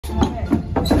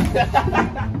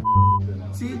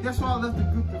See, that's why I left the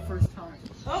group the first time.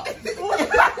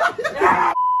 Oh.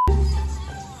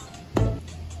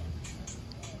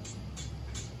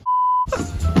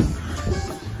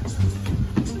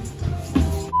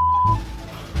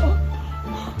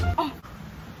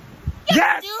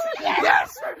 Yes!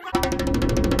 Yes!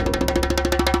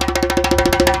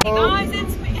 Hey guys,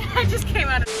 it's me. I just came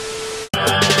out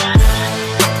of...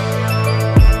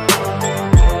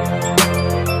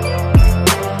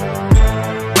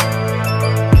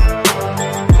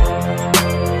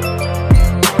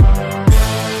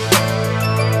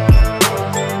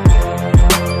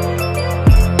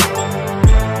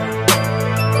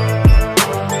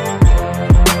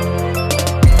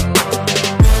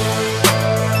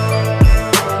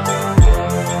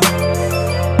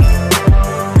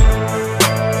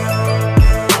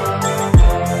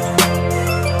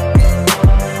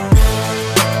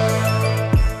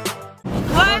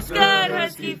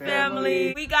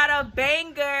 family, we got a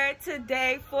banger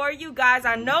today for you guys.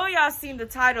 I know y'all seen the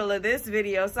title of this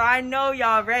video, so I know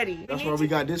y'all ready. That's why we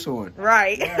got this on.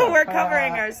 Right. Yeah. We're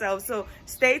covering ourselves, so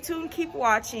stay tuned, keep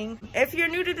watching. If you're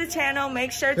new to the channel,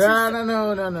 make sure to...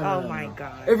 No. Oh my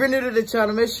God. If you're new to the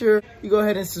channel, make sure you go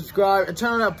ahead and subscribe and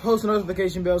turn on that post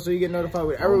notification bell so you get notified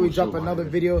whenever we drop another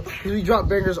video, because we drop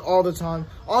bangers all the time.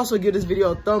 Also, give this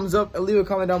video a thumbs up and leave a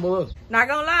comment down below. Not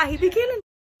gonna lie, he be killing.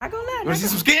 Not gonna lie. You wanna see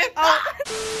some skin? Oh.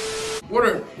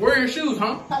 Where are your shoes,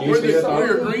 huh? Where are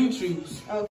your green shoes?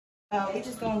 Oh, we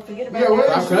just gonna forget about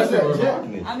Yeah,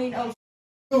 that. I mean, oh.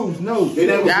 No.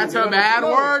 That's a bad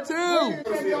word too. You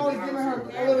can't be always giving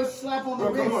her a little slap on the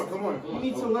wrist. Come on. You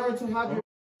need to learn to have your...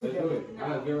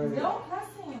 Let's do it. Don't cuss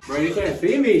him. Bro, you can't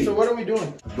see me. So what are we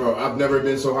doing? Bro, I've never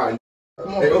been so hot.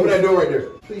 Come on, hey, open that door right there.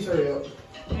 Please hurry up.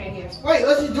 Right here. Wait,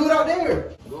 let's just do it out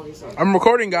there. I'm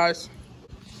recording, guys.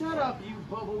 Shut up, you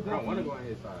bubble gum. I want to go on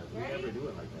his side. We never do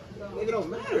it like that. It don't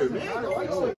matter,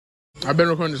 man. I've been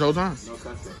recording this whole time. No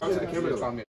cussing. Talk to the camera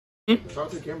though. Talk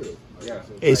to the camera though. Yeah.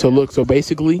 Hey, so look, so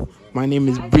basically, my name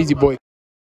is Breezy Boy.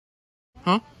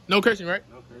 Huh? No cursing, right?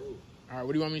 No cursing. All right,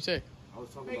 what do you want me to say?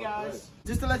 Hey guys,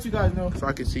 just to let you guys know. So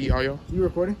I can see all y'all. You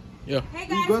recording? Yeah. Hey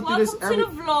guys, welcome to the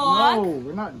vlog. No,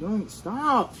 we're not doing it.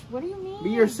 Stop. What do you mean? Be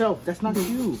yourself. That's not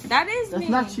you. That is me. That's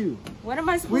not you. What am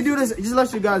I supposed We do this, just to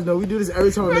let you guys know, we do this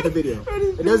every time we make a video.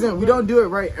 We don't do it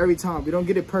right every time. We don't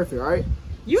get it perfect, all right?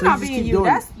 You So not just being keep you.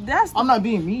 doing That's I'm not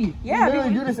being me. Yeah, We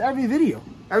literally do this every video.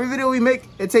 Every video we make,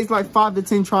 it takes like 5 to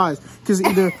 10 tries. Because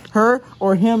either her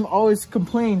or him always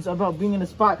complains about being in a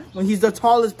spot when he's the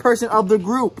tallest person of the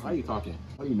group. Why are you talking?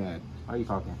 Why are you mad? Why are you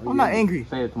talking? I'm not angry.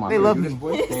 Say it to my They face. love me. Say it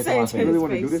to Say my it to face. his You really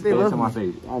want to do face. this? They Say it love to me. my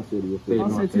face. I'll say it to your face. I'll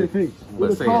say it to your face. You're But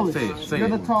the say tallest. it. Say You're it.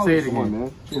 the Say tallest. it again,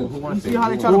 man. Who wants You see how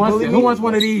they try to bully me? Who wants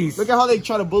one of these? Look at how they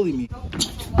try to bully me.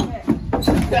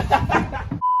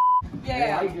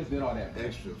 yeah. Why you just did all that?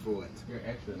 Extra for it. You're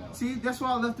extra now. See, that's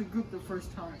why I left the group the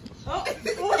first time. Oh.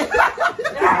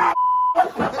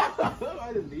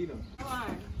 I didn't need him. Come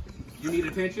on. You need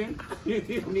attention? You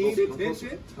need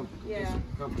attention? Yeah.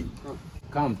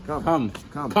 Come.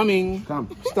 Stop. Coming.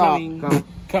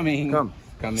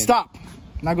 Stop.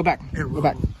 Now go back. Go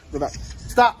back.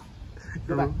 Stop.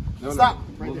 Go back. No, Stop.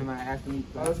 Right there. Asking me.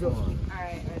 Let's go. All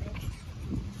right, ready?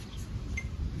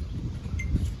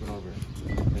 Put over.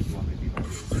 That's one that you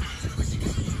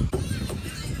like.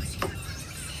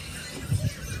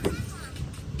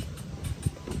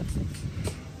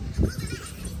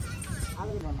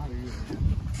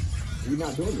 You're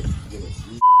not doing it.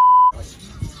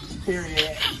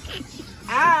 Period.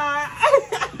 Ah.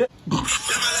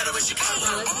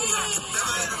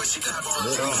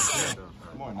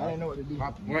 Come on, I didn't know what to do.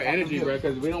 More energy, bro,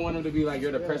 because we don't want them to be like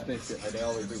you're the president shit like they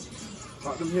always do.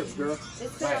 Pop them hips, girl.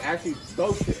 Like actually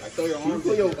throw shit. Like throw your Can you arms.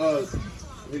 put your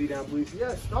hoodie down, please?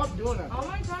 Yeah, stop doing that. Oh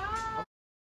my God.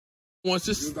 Once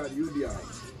this, You'll be all right.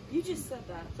 You just said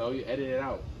that. so you edit it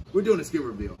out. We're doing a skin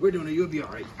reveal. We're doing it. You'll be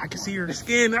all right. I can see your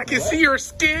skin. I can see your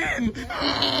skin.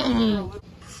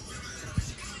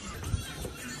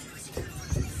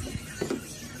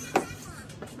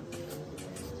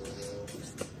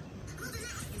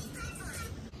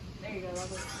 There you go.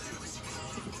 Lovely.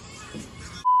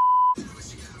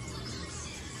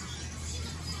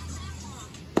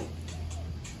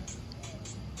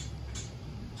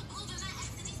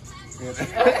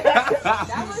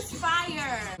 That was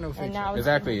fire. No And now it's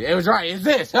Exactly. It was right. It's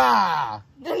this. Ah.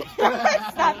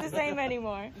 it's not the same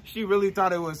anymore. She really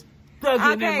thought it was.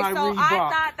 Okay, so I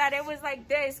thought that it was like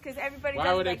this because everybody. Why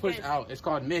does would they like push this. out? It's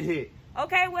called mid hit.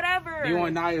 Okay, whatever. You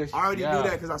want Naya? I already knew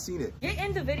that because I seen it. Get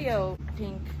in the video,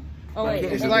 Pink. Oh wait,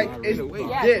 It's Yeah, like it's it's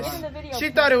yeah, this. get in the video. She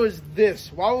Pink. thought it was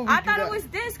this. Why would we I do thought that? it was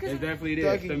this because. It's definitely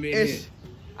Dougie, this. The mid it's- hit.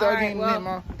 thugging in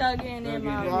my. Thugging in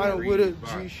my. Riding with a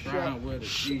G-shot. Riding with a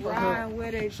G-shot.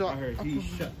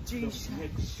 G-shot.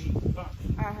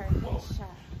 I heard G-shot.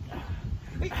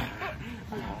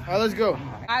 Alright, let's go.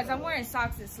 Guys, I'm wearing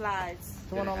socks and slides.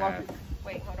 Someone unlock it.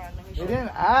 Wait, hold on. Let me We show you. didn't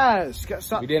ask.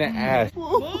 We didn't ask.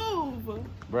 Move.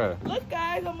 Bruh. Look,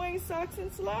 guys, I'm wearing socks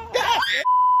and slides.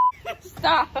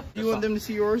 Stop. You want them to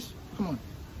see yours? Come on.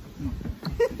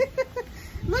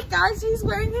 Look, guys, he's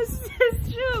wearing his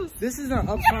shoes. This is an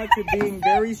upside to being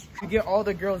very. You get all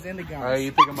the girls in the guys. Alright,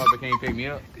 you pick him up, but can you pick me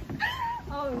up?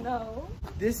 Oh, no.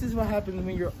 This is what happens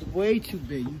when you're way too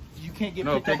big. You can't get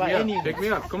No, picked up pick by me up. any of Pick them. me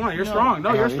up. Come on, you're strong.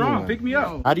 No, you're strong. Pick me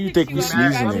up. How do you think we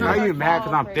sneeze in How here? you mad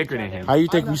because I'm thicker than him? How you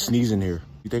think we sneeze in here?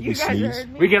 You think we You guys sneeze?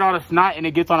 heard me? We get all the snot and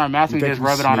it gets on our mask You and we think just we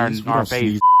rub it on sneeze? We our don't face.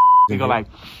 sneeze We in go here. like,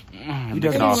 We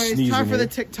definitely Anyways, sneeze time in for the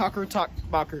here. TikToker talk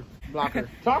blocker. Blocker.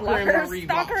 Stalkers. we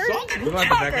like the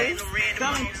back.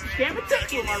 Scam a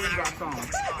tip with my Reebok song.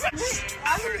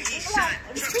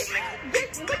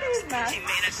 Look at his mask.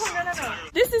 No.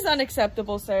 This is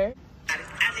unacceptable, sir.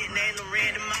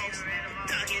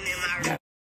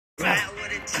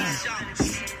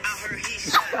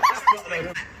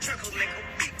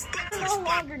 No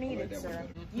longer needed, sir.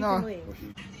 You No. can leave.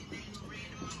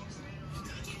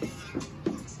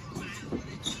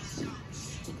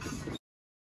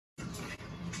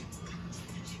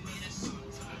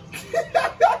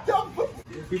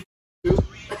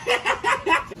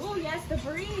 Oh yes, the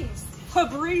breeze. A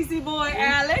breezy boy,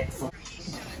 Alex.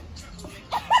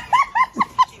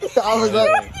 I was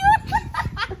like,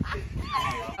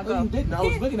 You didn't. I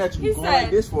was looking at He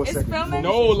said, it's filming.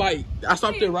 No, like, I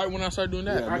stopped it right when I started doing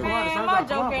that. Man, my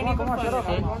joke ain't even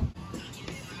funny.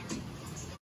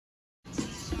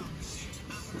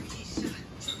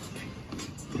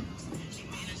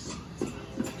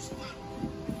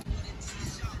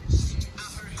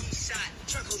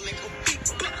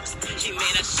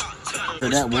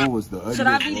 That one was the ugly. Should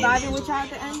I be vibing with y'all at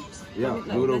the end? Yeah, No,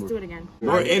 do it let's over. do it again.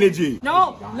 More energy.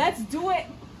 No, let's do it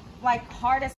like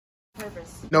hard as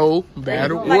purpose. No,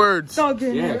 bad Like, words.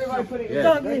 thugging Yeah.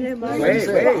 thugging in my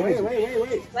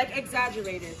Wait. like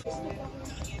exaggerated.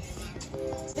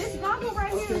 This goggle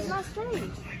right here is not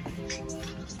straight.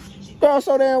 Go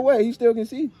so damn way. He still can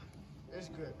see. it's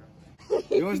good.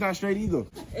 Yours not straight either.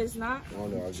 It's not. Oh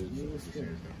no, I just.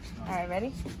 All right,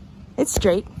 ready? It's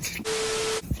straight.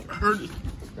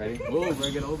 Ready? Oh,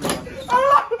 bring it over.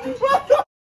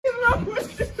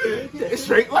 It's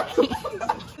straight like.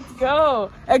 Let's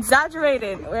go.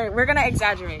 Exaggerated. We're gonna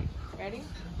exaggerate. Ready?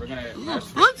 We're gonna. Let's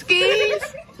skis.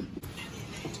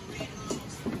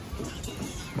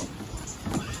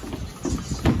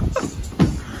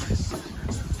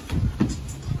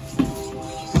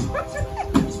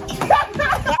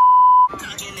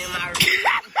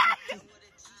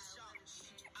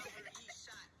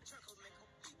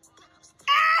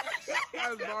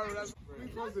 We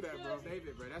posted that, bro. Save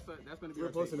it, bro. That's gonna be our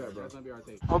posting take, that, bro. That's gonna be our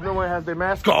take. Hope no one has their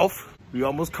mask off. We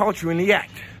almost caught you in the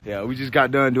act. Yeah, we just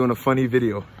got done doing a funny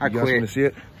video. I you guys quit. want to see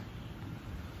it?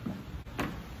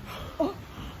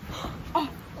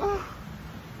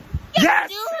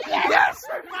 Yes! Yes!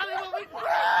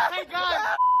 Hey guys,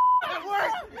 it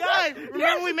worked. Guys,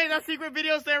 remember we made that secret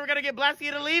video saying we're gonna get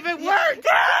Blasky to leave? It worked.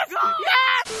 Yes!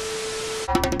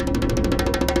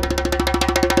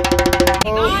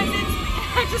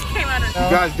 I just came out of.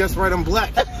 You guys, guess right, I'm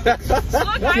black. Look,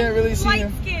 I can't really see light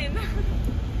him. skin.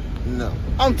 No.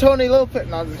 I'm Tony Lopez.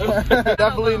 No, I'm just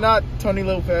definitely not Tony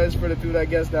Lopez for the people that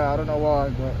guessed that. I don't know why,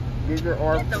 but give your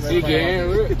arm. You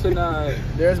can tonight.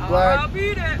 There's I'll Black.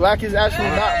 beat it. Black is actually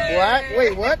not black.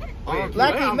 Wait, what?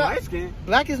 Black is not. light skin.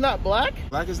 Black is not black.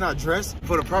 Black is not dressed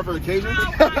for the proper occasion.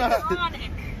 How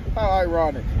ironic. How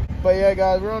ironic. But yeah,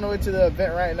 guys, we're on the way to the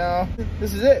event right now.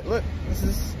 This is it. Look, this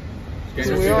is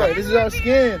who we are. This is our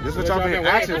skin. This is what y'all been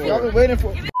asking Y'all for. been waiting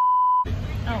for.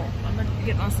 Oh, I'm gonna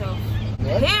get myself.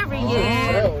 What?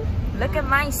 Period. Oh, Look at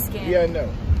my skin. yeah,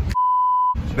 no.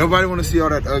 Nobody want to see all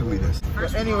that ugliness.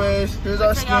 But anyways, here's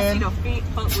our So y'all see skin. the feet,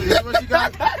 This is what you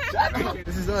got.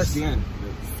 This is us. Skin.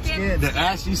 Skin. The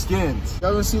ashy skins.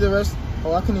 Y'all gonna see the rest?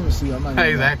 Oh, I couldn't even see. I'm not even.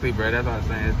 Exactly, bro. That's what I'm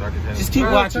saying. It's dark as hell. Just keep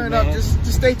Turn watching, it man. up.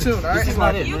 Just stay tuned. All right. This is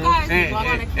not it, You man. guys And,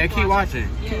 wanna and keep watching.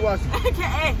 Keep watching.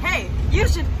 hey, you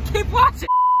should keep watching.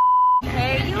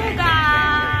 Hey, you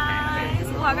guys.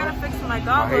 Oh, I gotta fix my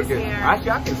goggles here.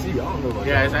 Actually, I can see. I don't know about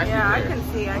Yeah, it's actually Yeah, I clear.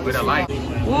 can see. I can With a see. light.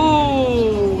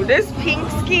 Ooh, this pink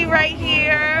ski right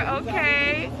here.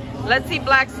 Okay. Let's see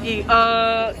black ski.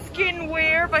 Skin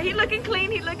wear, but he looking clean.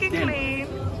 He looking clean.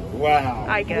 Wow.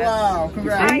 I guess. Wow,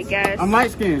 congrats. I guess. I'm light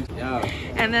skinned. Yeah.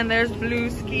 And then there's blue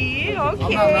ski. not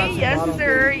Okay. matching Yes, bottom.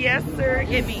 sir. Yes, sir.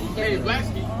 Get me. Hey,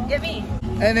 Blasky. Get me.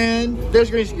 And then there's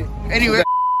green ski. Anyway,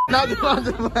 not the No,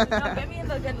 give me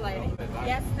a good lighting.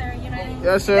 Yes, sir. You know.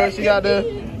 Yes, sir. She got the,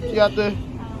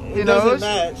 you know,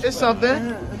 it's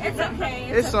something. It's okay.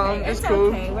 It's something. It's cool.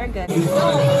 Okay, we're good. We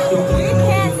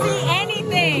can't see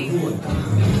anything.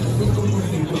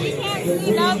 We can't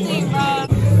see nothing, bro.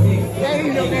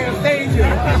 Ain't no damn danger.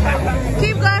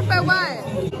 Keep going for what?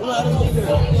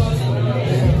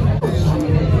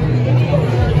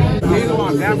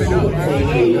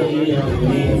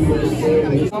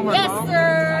 Yes,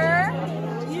 sir.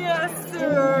 Yes,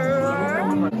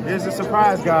 sir. It's a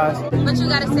surprise, guys. What you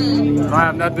gotta say? I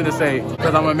have nothing to say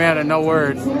because I'm a man of no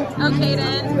words. Okay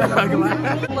then.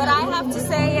 What I have to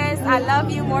say is I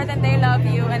love you more than they love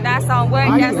you, and that's on word.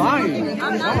 Why Yes. you lying?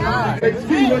 I'm not lying.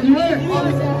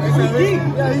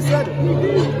 Yeah, he said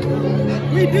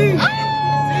it. We did.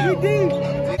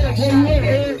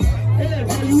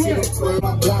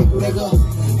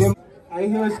 Hey,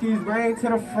 Husky's, bring to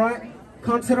the front.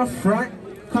 Come to the front.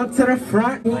 Come to the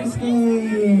front. Pink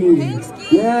ski.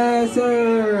 Yes,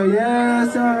 sir.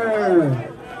 Yes, sir.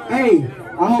 Hey,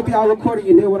 I hope y'all recorded.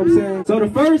 You did what I'm saying. So the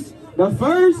first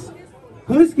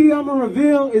Husky I'm gonna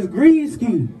reveal is green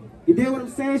ski. You did what I'm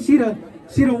saying? She the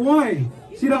one.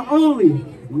 She the only.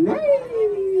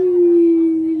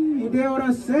 You did what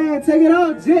I'm saying? Take it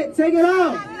out, Jit. Take it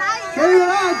out. Take it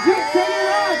out, Jit. Take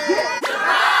it out, Jit.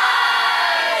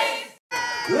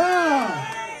 Yeah.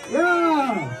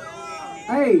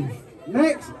 Hey,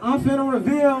 next I'm finna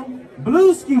reveal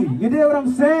blue ski. You did what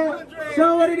I'm saying?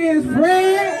 Show what it is,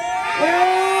 Fred.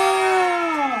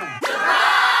 Yeah.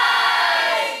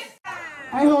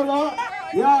 Hey, hold on.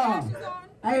 Yeah.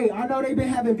 Hey, I know they've been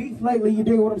having beef lately. You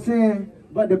dig what I'm saying?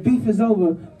 But the beef is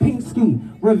over. Pink ski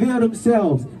reveal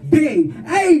themselves. Big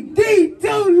AD2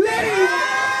 Liddy.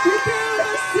 You dig what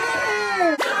I'm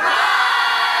saying?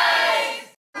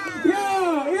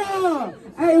 Yeah.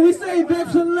 Hey, we say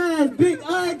back to last. Big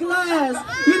eyeglass.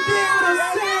 You dig what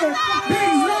I'm saying?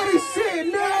 Big Zeddy shit,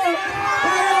 man.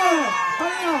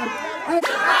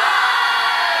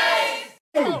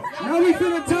 Hey, now we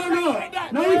finna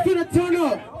turn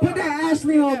up. Put that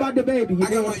Ashley on about the baby. You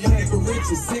dig what I'm saying?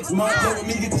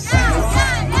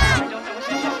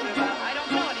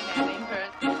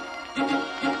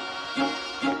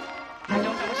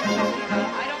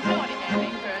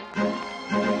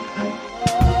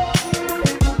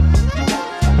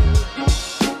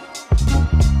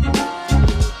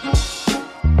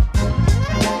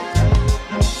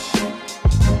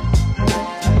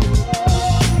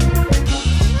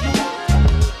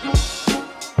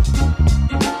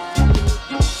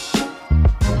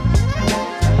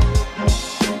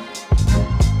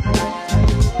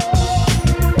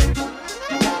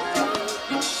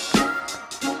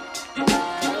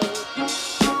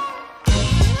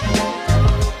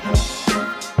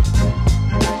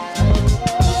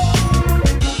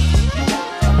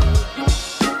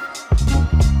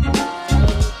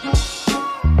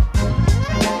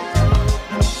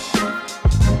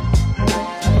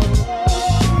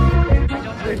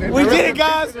 We did it,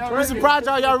 guys. We surprised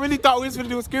y'all. Y'all really thought we was gonna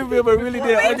do a skin reveal, but we really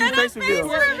did an ugly face reveal.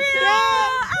 That's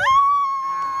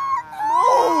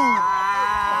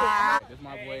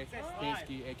my boy, Pink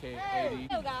Ski, aka 80,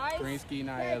 Green Ski,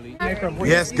 Nayeli.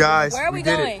 Yes, guys. Where are we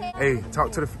going? Hey,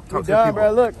 talk to the people.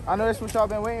 Bro, look, I know that's what y'all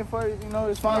been waiting for. You know,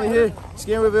 it's finally here.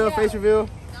 Skin reveal, face reveal.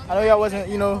 I know y'all wasn't,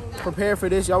 you know, prepared for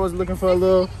this. Y'all was looking for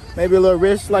maybe a little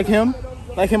wrist like him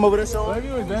over there. So all he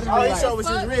showed was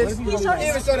his wrist. He showed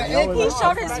his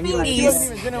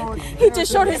fingies. He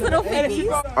just showed his little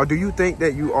fingies. Or do you think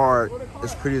that you are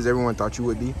as pretty as everyone thought you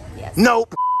would be? Yes.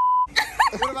 Nope.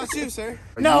 What about you, sir?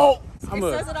 No. It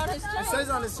says it on his chest. It says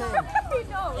on his chain.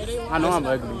 I know I'm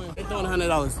ugly. They throwing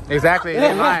 $100. Exactly.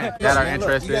 They lying. That are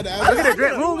interested. Look at the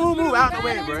drip. Move out the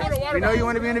way, bro. We know you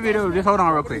want to be in the video. Just hold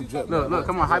on real quick. Look.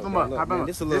 Come on. Hype him up.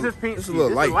 This is pink. This is a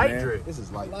little light, man. drip. This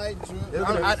is light. I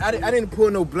didn't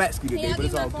pull no black ski today, but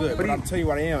it's all good. But I'm telling you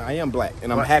what I am. I am black,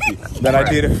 and I'm happy that I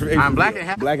did it. I'm black and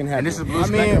happy. Black and happy. And this is blue. I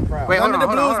mean, wait, hold under on. the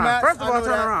blues, man. First of all,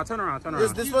 turn around.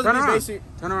 This supposed to be basic.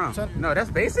 Turn around. No, that's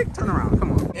basic. Turn around.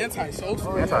 Come on.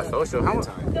 Anti-social. Anti-social. How much?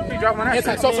 You drop on that?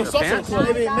 Anti-social.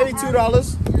 Maybe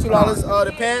 $2.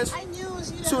 The pants,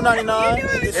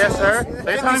 $2.99. Yes, sir.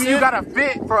 They telling me you got a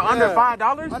fit for under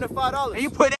 $5? Under $5. And you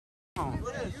put that on.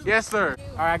 Yes, sir.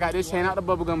 All right, I got this chain out the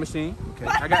bubblegum machine. Okay.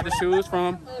 I got the shoes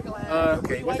from,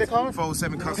 what's it called?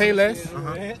 407 Customs. Payless.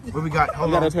 What we got? Hold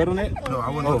You got on. a turtleneck? No, I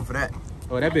wasn't looking for that.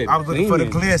 Oh, that bitch. I was looking for the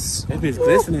gliss. That bitch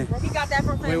glistening. He got that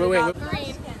from Wait.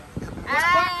 Green.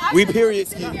 We period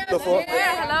ski before.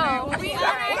 Hello. We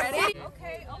are ready.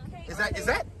 Okay. Is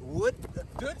that wood?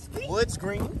 Wood's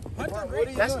green?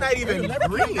 That's not even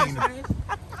green.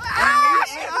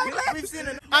 We've seen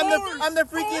it. I'm the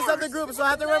freakiest of the group, so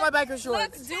I have to wear my biker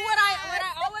shorts. Look, do what I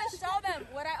always show them.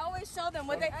 What I always show them.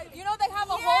 What they, you know, they have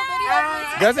a whole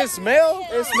video. Does it smell?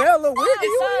 It smells a little weird to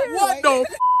you? What the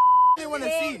they want to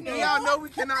see? Y'all know we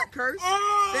cannot curse.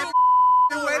 They've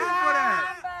been waiting for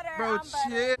that. Bro,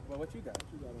 chill. Well, what you got?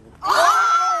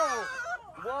 Oh!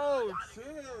 Whoa, chill.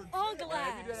 All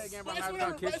glass. If you do that again, bro, I'm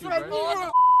gonna kiss you, bro.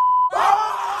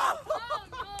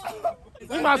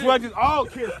 We might as well just all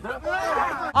kiss, bro.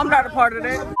 I'm not a part of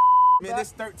that. Man,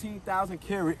 this 13,000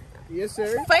 carat. Yes,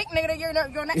 sir. Fake nigga, you're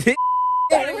not.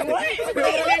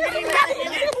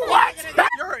 What?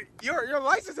 Your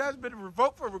license has been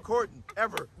revoked for recording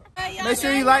ever. Make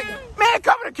sure you like, Man,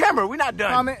 cover the camera. We're not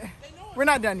done. comment. We're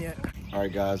not done yet. All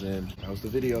right, guys, and that was the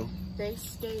video. They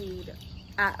stayed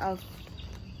at a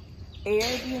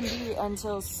Airbnb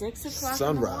until 6 o'clock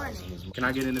Sunrise. in the morning. Can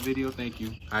I get in the video? Thank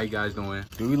you. How you guys doing?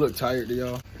 Do we look tired to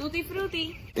y'all? Tutti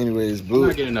frutti. Anyways, I'm Blue,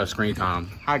 not getting enough screen time.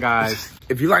 Hi guys.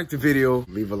 if you liked the video,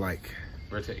 leave a like.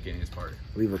 We're taking his part.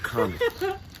 Leave a comment.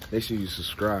 Make sure you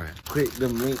subscribe. Click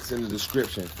them links in the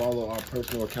description. Follow our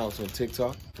personal accounts on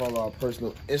TikTok. Follow our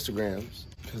personal Instagrams,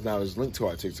 because now it's linked to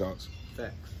our TikToks.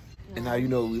 Facts. And now you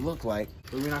know what we look like.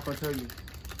 But we're not gonna tell you.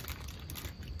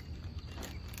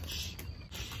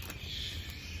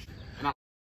 Thank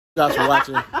you guys for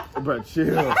watching. Bro,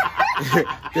 chill.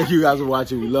 Thank you guys for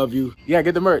watching. We love you. Yeah,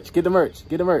 get the merch. Get the merch.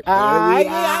 Get the merch.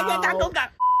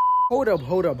 Hold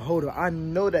up. I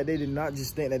know that they did not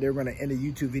just think that they were gonna end a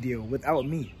YouTube video without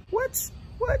me. What?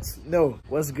 No.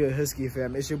 What's good, Husky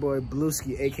fam? It's your boy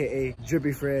Blueski, aka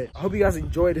Drippy Fred. I hope you guys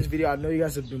enjoyed this video. I know you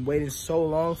guys have been waiting so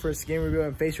long for a skin reveal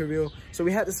and face reveal, so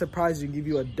we had to surprise you and give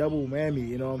you a double whammy.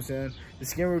 You know what I'm saying? The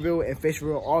skin reveal and face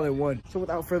reveal all in one. So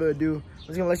without further ado, I'm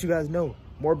just gonna let you guys know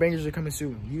more bangers are coming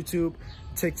soon. YouTube,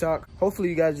 TikTok. Hopefully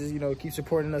you guys just, keep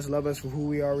supporting us, love us for who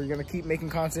we are. We're gonna keep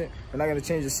making content. We're not gonna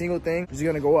change a single thing. It's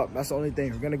gonna go up. That's the only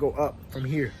thing. We're gonna go up from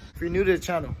here. If you're new to the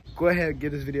channel, go ahead and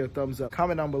give this video a thumbs up.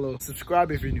 Comment down below.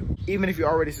 Subscribe if you're new. Even if you're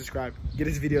already subscribed, give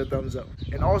this video a thumbs up.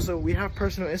 And also, we have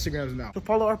personal Instagrams now. So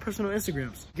follow our personal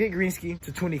Instagrams. Get Greenski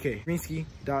to 20K.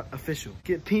 Greenski.official.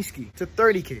 Get Pinkski to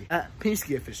 30K at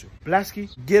Pinkski Official.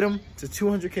 Blasky, get him to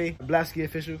 200K. Blasky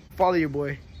Official. Follow your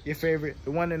boy. Your favorite,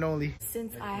 the one and only.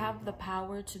 Since I have the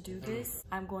power to do this,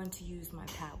 I'm going to use my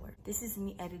power. This is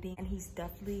me editing, and he's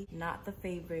definitely not the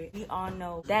favorite. We all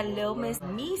know that Lil Miss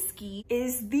Meeski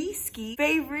is the ski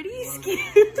favorite ski.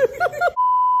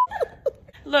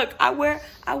 Look, I wear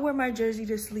my jersey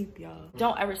to sleep, y'all.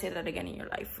 Don't ever say that again in your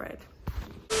life, Fred.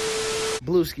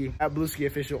 Blueski at Blueski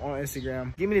Official on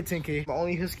Instagram. Give me the 10K. I'm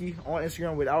only Husky on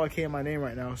Instagram without a K in my name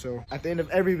right now. So at the end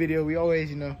of every video, we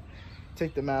always,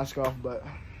 take the mask off, but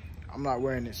I'm not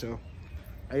wearing it, so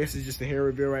I guess it's just a hair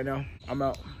reveal right now. I'm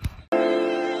out.